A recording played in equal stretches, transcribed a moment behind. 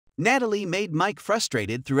Natalie made Mike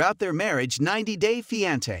frustrated throughout their marriage 90-day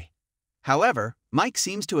fiancé. However, Mike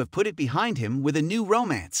seems to have put it behind him with a new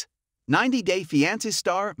romance. 90-day fiancé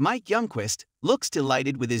star Mike Youngquist looks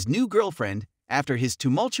delighted with his new girlfriend after his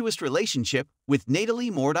tumultuous relationship with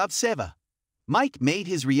Natalie Mordovtseva. Mike made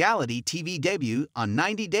his reality TV debut on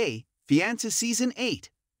 90-day Fiancé Season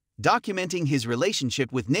 8, documenting his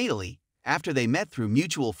relationship with Natalie after they met through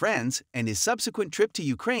mutual friends and his subsequent trip to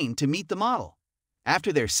Ukraine to meet the model.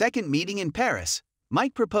 After their second meeting in Paris,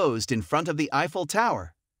 Mike proposed in front of the Eiffel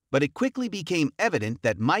Tower, but it quickly became evident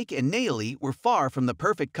that Mike and Natalie were far from the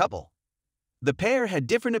perfect couple. The pair had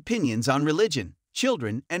different opinions on religion,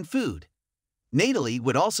 children, and food. Natalie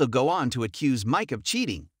would also go on to accuse Mike of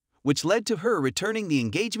cheating, which led to her returning the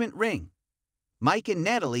engagement ring. Mike and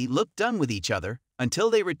Natalie looked done with each other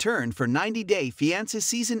until they returned for 90-day Fiancé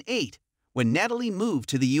Season 8, when Natalie moved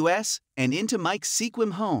to the US and into Mike's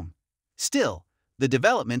Sequim home. Still, the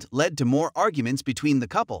development led to more arguments between the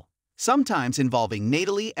couple, sometimes involving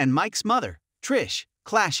Natalie and Mike's mother, Trish,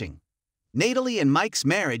 clashing. Natalie and Mike's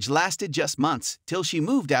marriage lasted just months till she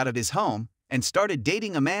moved out of his home and started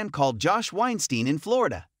dating a man called Josh Weinstein in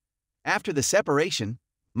Florida. After the separation,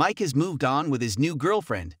 Mike has moved on with his new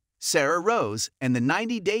girlfriend, Sarah Rose, and the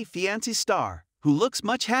 90-day fiancé star, who looks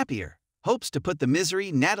much happier, hopes to put the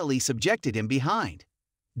misery Natalie subjected him behind.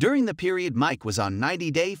 During the period Mike was on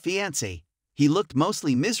 90-day fiancé, he looked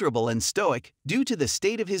mostly miserable and stoic due to the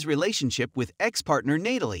state of his relationship with ex-partner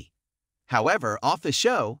Natalie. However, off the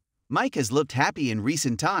show, Mike has looked happy in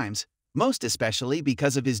recent times, most especially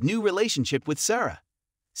because of his new relationship with Sarah.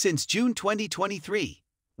 Since June 2023,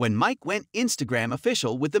 when Mike went Instagram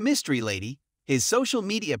official with the mystery lady, his social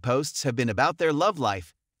media posts have been about their love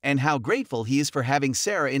life and how grateful he is for having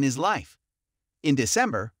Sarah in his life. In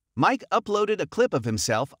December, Mike uploaded a clip of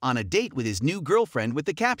himself on a date with his new girlfriend with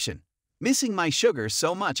the caption, "Missing my sugar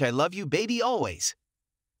so much, I love you baby always."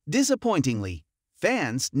 Disappointingly,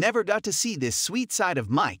 fans never got to see this sweet side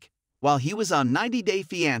of Mike while he was on 90-day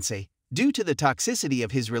fiancé due to the toxicity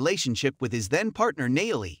of his relationship with his then-partner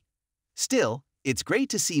Natalie. Still, it's great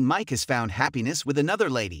to see Mike has found happiness with another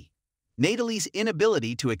lady. Natalie's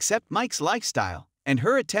inability to accept Mike's lifestyle and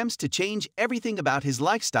her attempts to change everything about his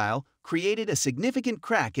lifestyle created a significant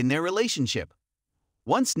crack in their relationship.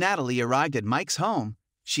 Once Natalie arrived at Mike's home,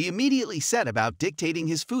 she immediately set about dictating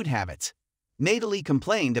his food habits. Natalie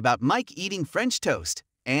complained about Mike eating French toast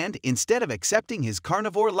and, instead of accepting his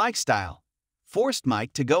carnivore lifestyle, forced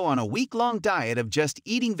Mike to go on a week-long diet of just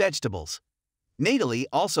eating vegetables. Natalie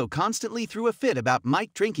also constantly threw a fit about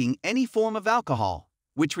Mike drinking any form of alcohol,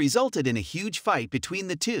 which resulted in a huge fight between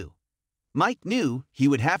the two. Mike knew he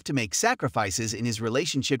would have to make sacrifices in his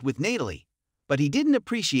relationship with Natalie, but he didn't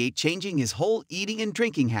appreciate changing his whole eating and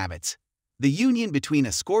drinking habits. The union between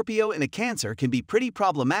a Scorpio and a Cancer can be pretty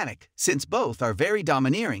problematic since both are very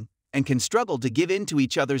domineering and can struggle to give in to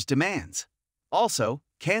each other's demands. Also,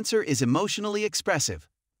 Cancer is emotionally expressive,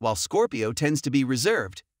 while Scorpio tends to be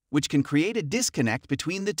reserved, which can create a disconnect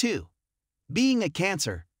between the two. Being a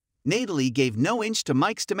Cancer, Natalie gave no inch to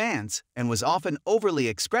Mike's demands and was often overly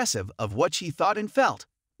expressive of what she thought and felt,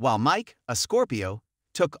 while Mike, a Scorpio,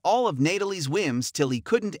 took all of Natalie's whims till he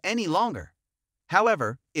couldn't any longer.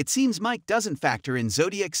 However, it seems Mike doesn't factor in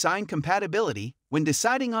zodiac sign compatibility when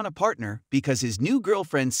deciding on a partner because his new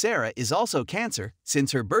girlfriend Sarah is also Cancer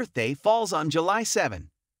since her birthday falls on July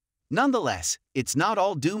 7. Nonetheless, it's not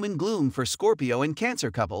all doom and gloom for Scorpio and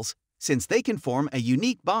Cancer couples, since they can form a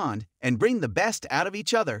unique bond and bring the best out of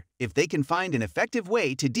each other if they can find an effective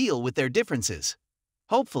way to deal with their differences.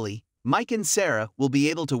 Hopefully, Mike and Sarah will be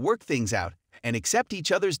able to work things out and accept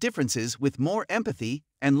each other's differences with more empathy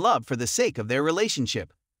and love for the sake of their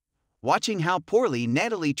relationship. Watching how poorly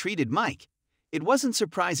Natalie treated Mike, it wasn't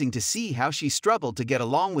surprising to see how she struggled to get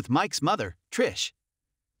along with Mike's mother, Trish.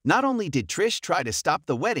 Not only did Trish try to stop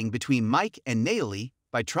the wedding between Mike and Natalie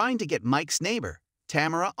by trying to get Mike's neighbor,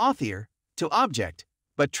 Tamara Othier, to object,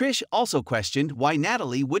 but Trish also questioned why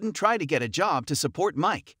Natalie wouldn't try to get a job to support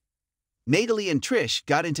Mike. Natalie and Trish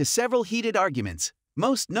got into several heated arguments,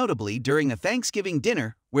 most notably during a Thanksgiving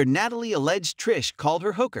dinner where Natalie alleged Trish called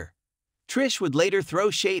her hooker. Trish would later throw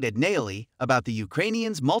shade at Natalie about the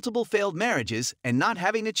Ukrainians' multiple failed marriages and not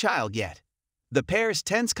having a child yet. The pair's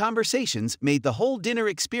tense conversations made the whole dinner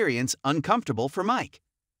experience uncomfortable for Mike.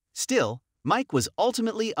 Still, Mike was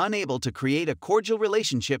ultimately unable to create a cordial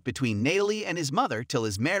relationship between Natalie and his mother till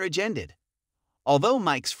his marriage ended. Although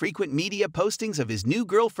Mike's frequent media postings of his new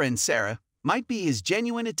girlfriend Sarah might be his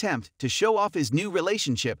genuine attempt to show off his new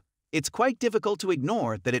relationship, it's quite difficult to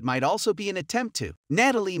ignore that it might also be an attempt to.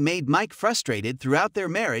 Natalie made Mike frustrated throughout their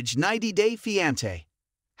marriage 90-day fiancé.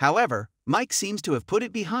 However, Mike seems to have put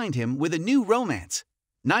it behind him with a new romance.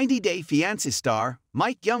 90 Day Fiancé star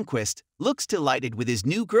Mike Youngquist looks delighted with his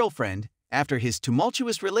new girlfriend after his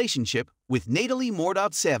tumultuous relationship with Natalie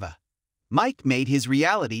Mordovtseva. Mike made his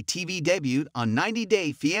reality TV debut on 90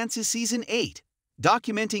 Day Fiancé Season 8,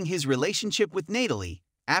 documenting his relationship with Natalie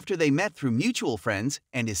after they met through mutual friends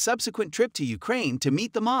and his subsequent trip to Ukraine to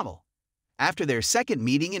meet the model. After their second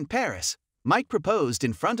meeting in Paris, Mike proposed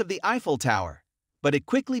in front of the Eiffel Tower, but it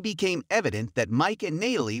quickly became evident that Mike and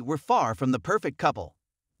Natalie were far from the perfect couple.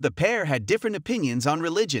 The pair had different opinions on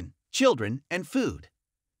religion, children, and food.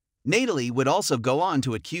 Natalie would also go on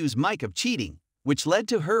to accuse Mike of cheating, which led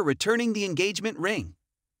to her returning the engagement ring.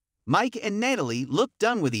 Mike and Natalie looked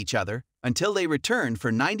done with each other until they returned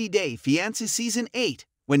for 90 Day Fiancé Season 8,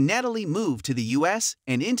 when Natalie moved to the US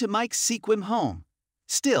and into Mike's Sequim home.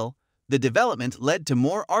 Still, the development led to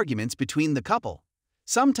more arguments between the couple,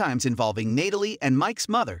 sometimes involving Natalie and Mike's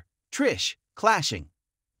mother, Trish, clashing.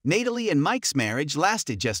 Natalie and Mike's marriage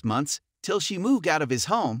lasted just months, till she moved out of his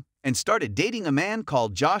home and started dating a man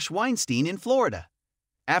called Josh Weinstein in Florida.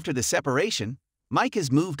 After the separation, Mike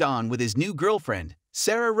has moved on with his new girlfriend,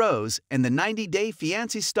 Sarah Rose, and the 90 Day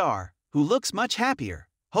Fiancé star, who looks much happier,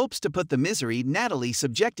 hopes to put the misery Natalie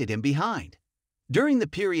subjected him behind. During the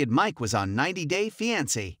period Mike was on 90 Day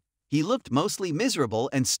Fiancé, he looked mostly miserable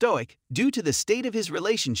and stoic due to the state of his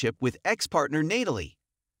relationship with ex-partner Natalie.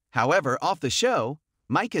 However, off the show,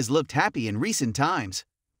 Mike has looked happy in recent times,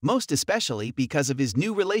 most especially because of his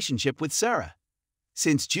new relationship with Sarah.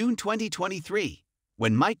 Since June 2023,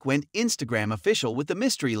 when Mike went Instagram official with the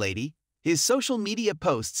mystery lady, his social media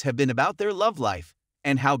posts have been about their love life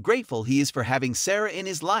and how grateful he is for having Sarah in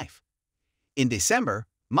his life. In December,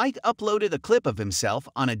 Mike uploaded a clip of himself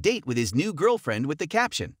on a date with his new girlfriend with the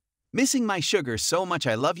caption, "Missing my sugar so much,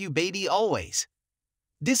 I love you baby always."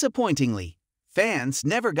 Disappointingly, fans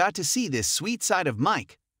never got to see this sweet side of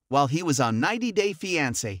Mike while he was on 90 Day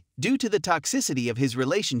Fiancé due to the toxicity of his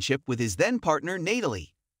relationship with his then-partner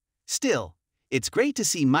Natalie. Still, it's great to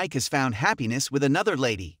see Mike has found happiness with another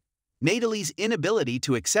lady. Natalie's inability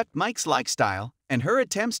to accept Mike's lifestyle and her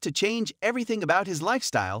attempts to change everything about his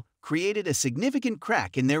lifestyle created a significant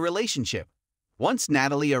crack in their relationship. Once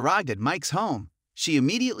Natalie arrived at Mike's home, she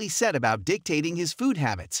immediately set about dictating his food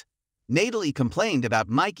habits. Natalie complained about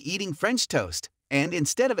Mike eating French toast and,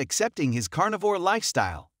 instead of accepting his carnivore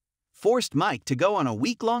lifestyle, forced Mike to go on a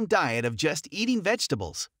week-long diet of just eating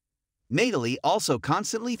vegetables. Natalie also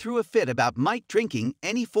constantly threw a fit about Mike drinking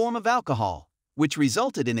any form of alcohol, which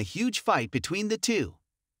resulted in a huge fight between the two.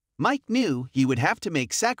 Mike knew he would have to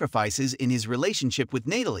make sacrifices in his relationship with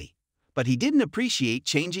Natalie, but he didn't appreciate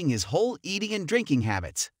changing his whole eating and drinking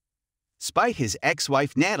habits. Despite his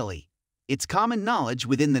ex-wife Natalie, it's common knowledge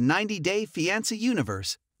within the 90 Day Fiancé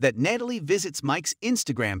universe that Natalie visits Mike's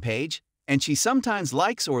Instagram page, and she sometimes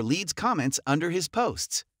likes or leaves comments under his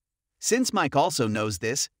posts. Since Mike also knows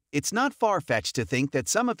this, it's not far-fetched to think that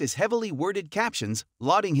some of his heavily worded captions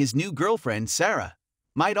lauding his new girlfriend Sarah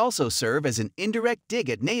might also serve as an indirect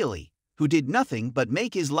dig at Natalie, who did nothing but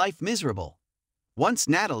make his life miserable. Once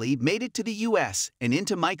Natalie made it to the US and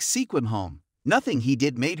into Mike's Sequim home, nothing he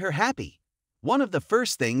did made her happy. One of the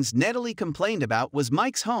first things Natalie complained about was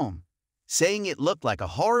Mike's home, saying it looked like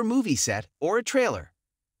a horror movie set or a trailer.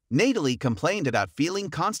 Natalie complained about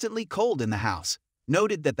feeling constantly cold in the house,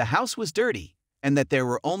 noted that the house was dirty, and that there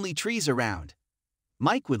were only trees around.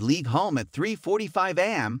 Mike would leave home at 3:45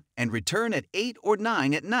 a.m. and return at 8 or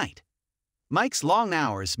 9 at night. Mike's long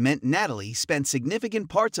hours meant Natalie spent significant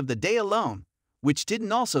parts of the day alone, which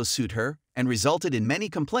didn't also suit her and resulted in many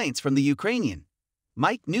complaints from the Ukrainian.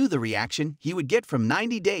 Mike knew the reaction he would get from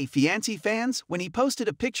 90 Day Fiancé fans when he posted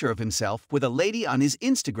a picture of himself with a lady on his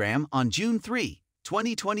Instagram on June 3,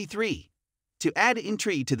 2023. To add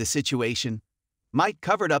intrigue to the situation, Mike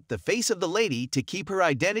covered up the face of the lady to keep her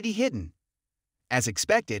identity hidden. As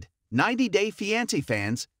expected, 90 Day Fiancé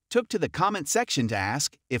fans took to the comment section to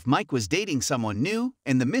ask if Mike was dating someone new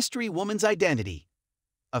and the mystery woman's identity.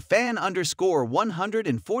 A fan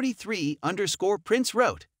 _143_Prince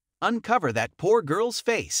wrote, "Uncover that poor girl's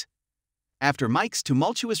face." After Mike's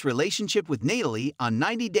tumultuous relationship with Natalie on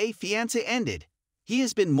 90 Day Fiancé ended, he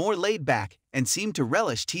has been more laid back and seemed to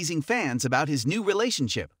relish teasing fans about his new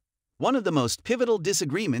relationship. One of the most pivotal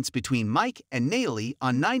disagreements between Mike and Natalie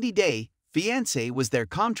on 90 Day Fiancé was their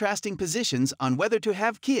contrasting positions on whether to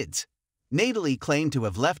have kids. Natalie claimed to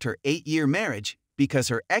have left her 8-year marriage because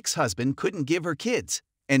her ex-husband couldn't give her kids,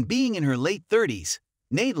 and being in her late 30s,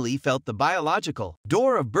 Natalie felt the biological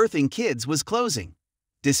door of birthing kids was closing.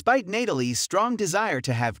 Despite Natalie's strong desire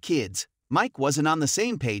to have kids, Mike wasn't on the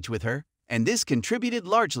same page with her, and this contributed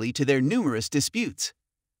largely to their numerous disputes.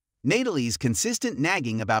 Natalie's consistent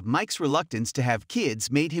nagging about Mike's reluctance to have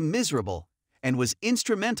kids made him miserable and was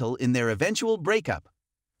instrumental in their eventual breakup.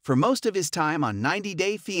 For most of his time on 90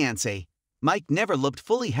 Day Fiancé, Mike never looked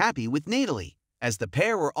fully happy with Natalie, as the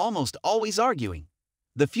pair were almost always arguing.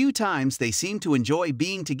 The few times they seemed to enjoy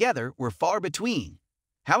being together were far between.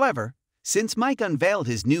 However, since Mike unveiled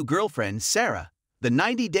his new girlfriend, Sarah, the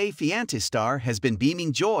 90 Day Fiancé star has been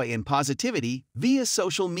beaming joy and positivity via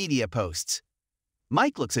social media posts.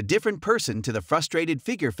 Mike looks a different person to the frustrated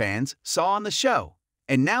figure fans saw on the show,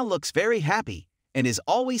 and now looks very happy and is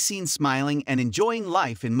always seen smiling and enjoying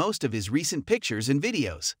life in most of his recent pictures and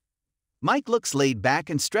videos. Mike looks laid back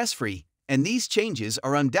and stress-free, and these changes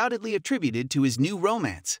are undoubtedly attributed to his new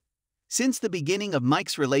romance. Since the beginning of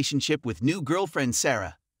Mike's relationship with new girlfriend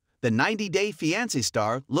Sarah, the 90 Day Fiancé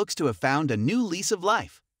star looks to have found a new lease of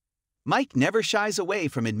life. Mike never shies away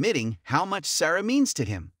from admitting how much Sarah means to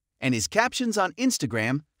him, and his captions on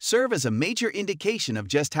Instagram serve as a major indication of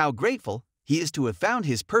just how grateful he is to have found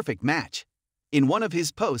his perfect match. In one of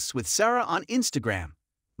his posts with Sarah on Instagram,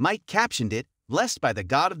 Mike captioned it, "Blessed by the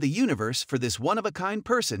God of the universe, for this one-of-a-kind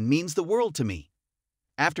person means the world to me."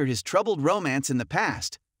 After his troubled romance in the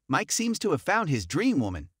past, Mike seems to have found his dream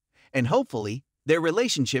woman, and hopefully, their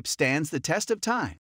relationship stands the test of time.